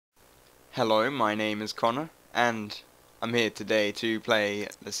Hello, my name is Connor, and I'm here today to play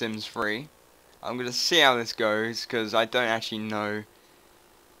The Sims 3. I'm going to see how this goes, because I don't actually know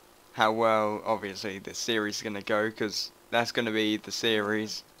how well, obviously, this series is going to go, because that's going to be the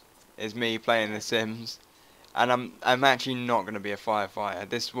series, is me playing The Sims. And I'm actually not going to be a firefighter.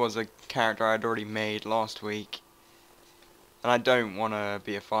 This was a character I'd already made last week, and I don't want to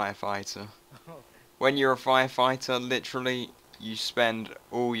be a firefighter. When you're a firefighter, literally, you spend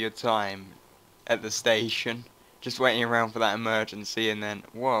all your time at the station, just waiting around for that emergency, and then,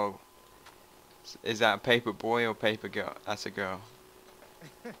 whoa, is that a paper boy or paper girl? That's a girl.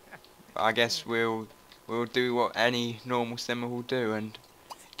 But I guess we'll do what any normal simmer will do and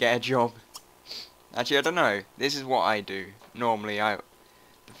get a job. Actually, I don't know. This is what I do normally. The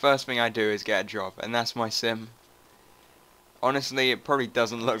first thing I do is get a job, and that's my sim. Honestly, it probably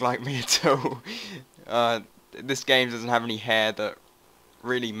doesn't look like me at all. This game doesn't have any hair that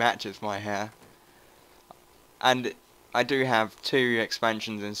really matches my hair. And I do have two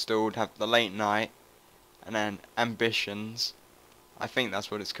expansions installed, have the late night and then ambitions. I think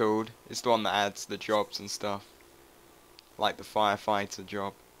that's what it's called. It's the one that adds the jobs and stuff, like the firefighter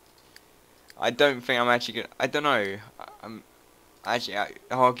job. I don't think I'm actually gonna, I don't know.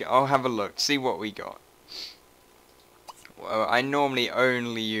 I'll have a look, see what we got. Well, I normally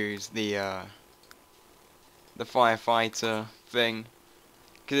only use the firefighter thing,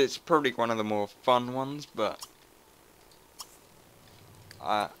 because it's probably one of the more fun ones, but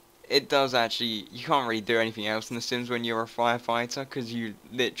it does actually, you can't really do anything else in The Sims when you're a firefighter, because you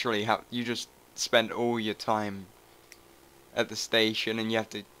literally you just spend all your time at the station, and you have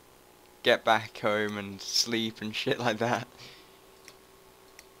to get back home and sleep and shit like that.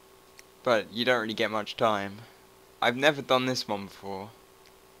 But you don't really get much time. I've never done this one before.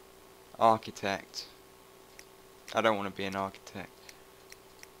 Architect. I don't want to be an architect.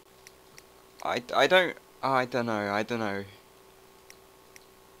 I don't, I don't know, I don't know.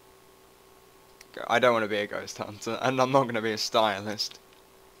 I don't want to be a ghost hunter, and I'm not going to be a stylist.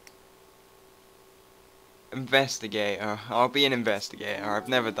 Investigator. I'll be an investigator. I've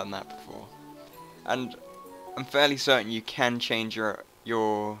never done that before. And I'm fairly certain you can change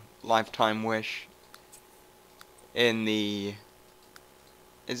your lifetime wish in the...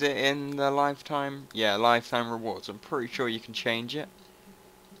 Is it in the lifetime? Yeah, lifetime rewards. I'm pretty sure you can change it.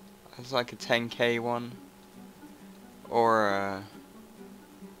 It's like a 10k one. Or a...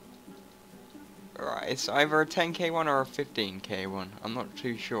 Right, it's either a 10k one or a 15k one. I'm not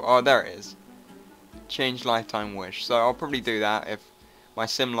too sure. Oh, there it is. Change lifetime wish. So I'll probably do that if my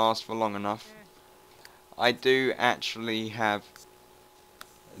sim lasts for long enough. I do actually have...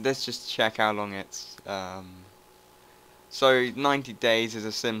 Let's just check how long it's... So 90 days is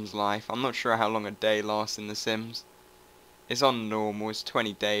a sim's life. I'm not sure how long a day lasts in The Sims. It's on normal. It's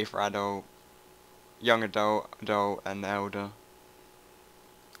 20 day for adult, young adult, adult and elder.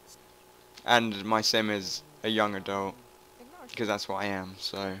 And my sim is a young adult, because that's what I am,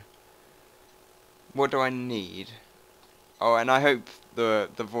 so... What do I need? Oh, and I hope the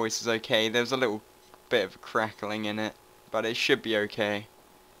voice is okay. There's a little bit of crackling in it, but it should be okay.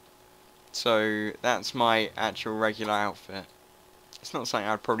 So, that's my actual regular outfit. It's not something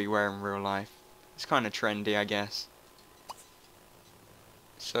I'd probably wear in real life. It's kind of trendy, I guess.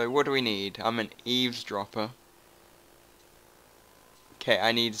 So, what do we need? I'm an eavesdropper. Okay,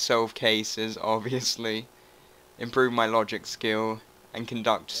 I need solve cases, obviously. Improve my logic skill, and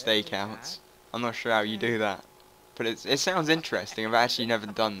conduct stakeouts. I'm not sure how you do that, but it sounds interesting. I've actually never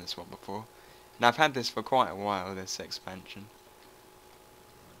done this one before, and I've had this for quite a while, this expansion.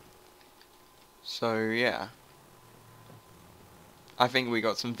 So yeah, I think we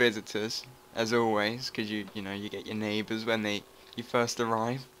got some visitors as always, because you know you get your neighbours when you first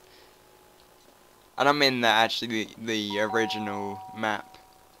arrive. And I'm in the original map.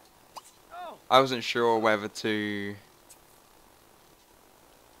 I wasn't sure whether to...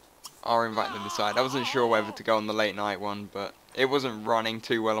 I'll invite them inside. I wasn't sure whether to go on the late night one, but it wasn't running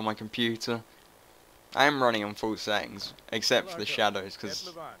too well on my computer. I am running on full settings, except for the shadows,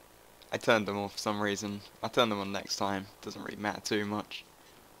 because I turned them off for some reason. I'll turn them on next time. Doesn't really matter too much.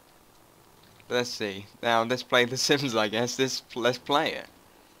 But let's see. Now let's play The Sims, I guess. Let's play it.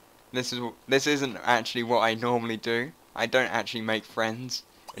 This isn't actually what I normally do. I don't actually make friends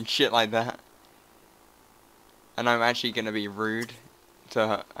and shit like that. And I'm actually gonna be rude to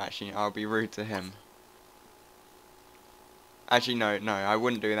her. Actually, I'll be rude to him. Actually, no, I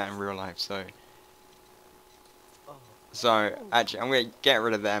wouldn't do that in real life. So actually, I'm gonna get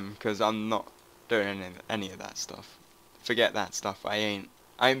rid of them because I'm not doing any of that stuff. Forget that stuff. I ain't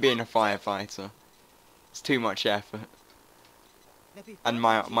being a firefighter. It's too much effort. And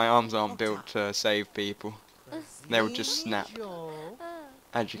my arms aren't built to save people. They would just snap.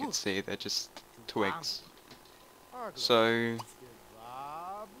 As you can see, they're just twigs. So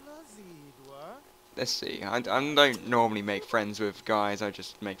let's see. I don't normally make friends with guys. I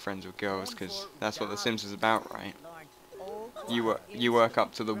just make friends with girls because that's what The Sims is about, right? You work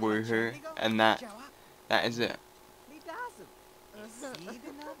up to the woohoo, and that is it.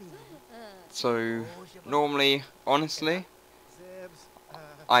 So normally, honestly,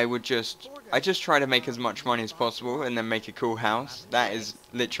 I just try to make as much money as possible and then make a cool house. That is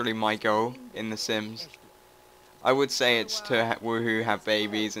literally my goal in The Sims. I would say it's to woohoo, have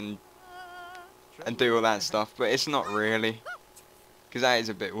babies and do all that stuff, but it's not really, because that is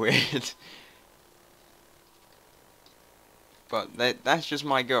a bit weird. But that's just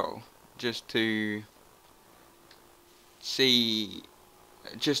my goal, just to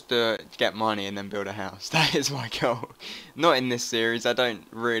get money and then build a house. That is my goal. Not in this series. I don't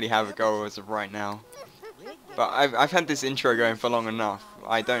really have a goal as of right now. But I've had this intro going for long enough.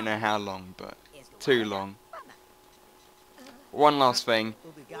 I don't know how long, but too long. One last thing.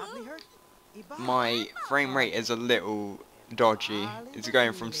 My frame rate is a little dodgy. It's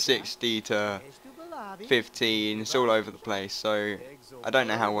going from 60 to 15. It's all over the place. So I don't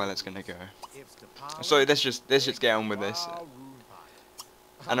know how well it's gonna go. So let's just get on with this.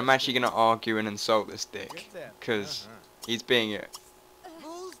 And I'm actually gonna argue and insult this dick, because he's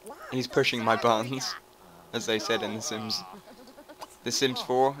pushing my buttons, as they said in The Sims. The Sims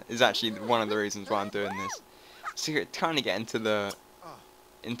 4 is actually one of the reasons why I'm doing this. So you're trying to get into the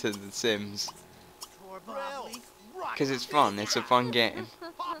Sims, because it's fun. It's a fun game.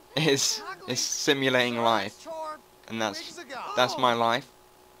 It's simulating life, and that's my life.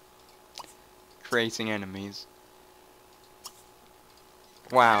 Creating enemies.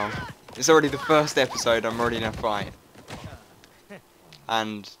 Wow, it's already the first episode. I'm already in a fight.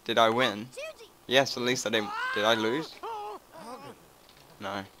 And did I win? Yes, at least I didn't. Did I lose?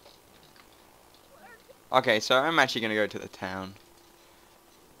 No. Okay, so I'm actually gonna go to the town.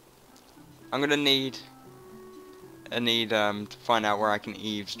 I'm gonna need to find out where I can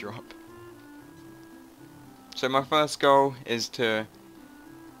eavesdrop. So my first goal is to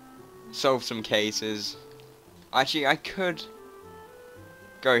solve some cases. Actually, I could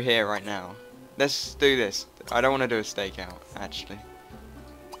go here right now. Let's do this. I don't want to do a stakeout, actually.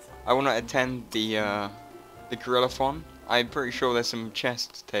 I want to attend the Gorillathon. I'm pretty sure there's some chess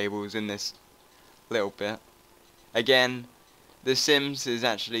tables in this little bit. Again, The Sims is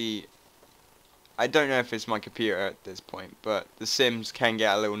actually... I don't know if it's my computer at this point, but The Sims can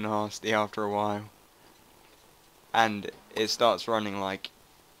get a little nasty after a while. And it starts running like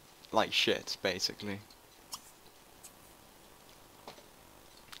shit, basically.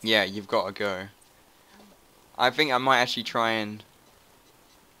 Yeah, you've got to go. I think I might actually try and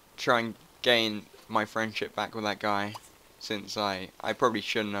gain my friendship back with that guy, since I probably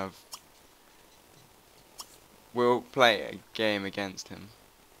shouldn't have. We'll play a game against him.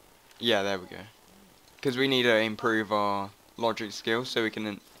 Yeah, there we go. Because we need to improve our logic skills so we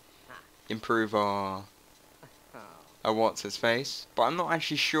can improve our what's his face. But I'm not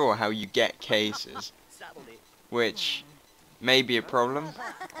actually sure how you get cases, which may be a problem.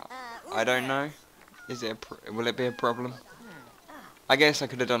 I don't know. Will it be a problem? I guess I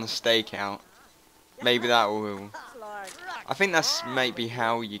could have done a stakeout. Maybe that will. I think that's maybe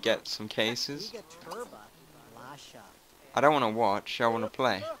how you get some cases. I don't want to watch. I want to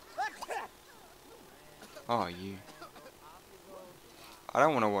play. Oh, you. I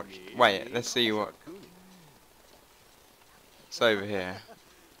don't want to watch. Wait, let's see what. It's over here.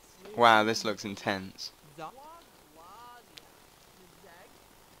 Wow, this looks intense.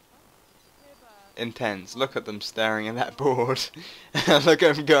 Intense. Look at them staring at that board. Look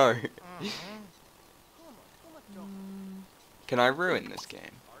at them go. Can I ruin this game?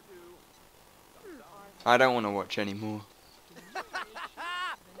 I don't want to watch anymore.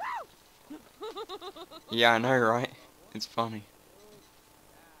 Yeah, I know, right? It's funny.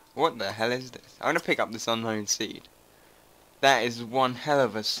 What the hell is this? I'm gonna pick up this unknown seed. That is one hell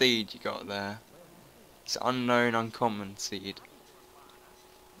of a seed you got there. It's unknown, uncommon seed.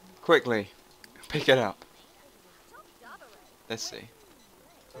 Quickly, pick it up. Let's see.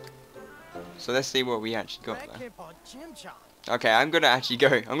 So let's see what we actually got there. Okay, I'm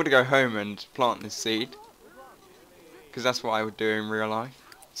gonna go home and plant this seed, because that's what I would do in real life.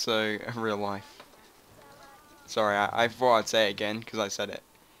 So, real life. Sorry, I thought I'd say it again, because I said it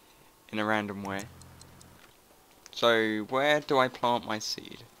in a random way. So, where do I plant my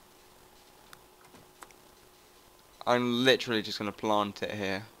seed? I'm literally just going to plant it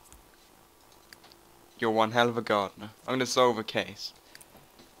here. You're one hell of a gardener. I'm gonna solve a case.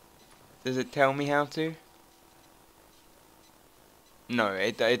 Does it tell me how to? No,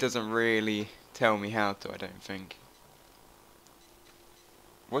 it doesn't really tell me how to, I don't think.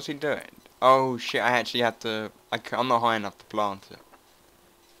 What's he doing? Oh shit, I actually have to... I'm not high enough to plant it.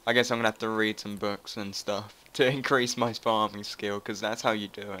 I guess I'm gonna have to read some books and stuff to increase my farming skill, because that's how you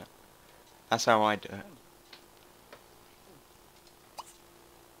do it. That's how I do it.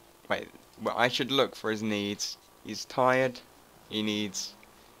 Wait, well, I should look for his needs. He's tired. He needs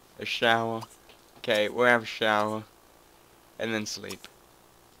a shower. Okay, we'll have a shower. And then sleep.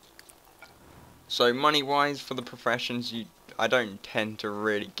 So money-wise, for the professions, I don't tend to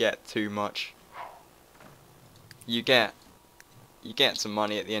really get too much. You get some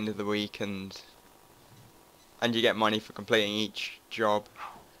money at the end of the week, and you get money for completing each job.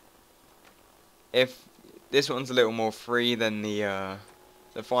 If this one's a little more free than the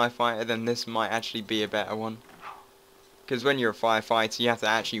firefighter, then this might actually be a better one. Because when you're a firefighter, you have to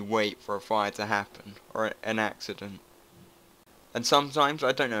actually wait for a fire to happen, or an accident. And sometimes,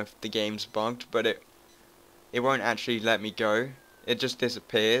 I don't know if the game's bugged, but it won't actually let me go. It just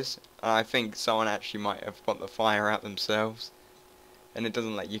disappears. And I think someone actually might have put the fire out themselves, and it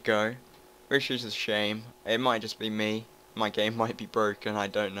doesn't let you go, which is a shame. It might just be me. My game might be broken, I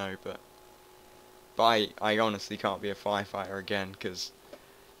don't know, but I honestly can't be a firefighter again, because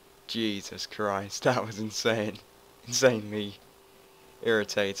Jesus Christ, that was insane. Insanely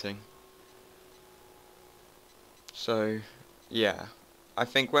irritating. So, yeah. I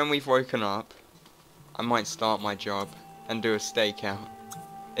think when we've woken up, I might start my job and do a stakeout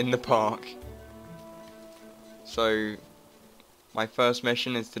in the park. So, my first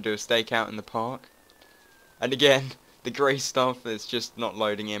mission is to do a stakeout in the park. And again, the grey stuff is just not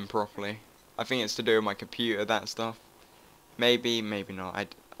loading in properly. I think it's to do with my computer, that stuff. Maybe, maybe not.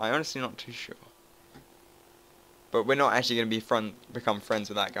 I'm honestly not too sure. But we're not actually going to become friends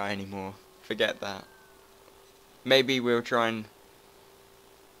with that guy anymore. Forget that. Maybe we'll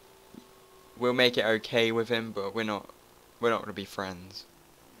make it okay with him, but we're not going to be friends.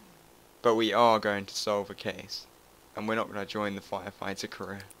 But we are going to solve a case. And we're not going to join the firefighter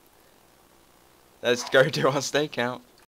career. Let's go do our stakeout.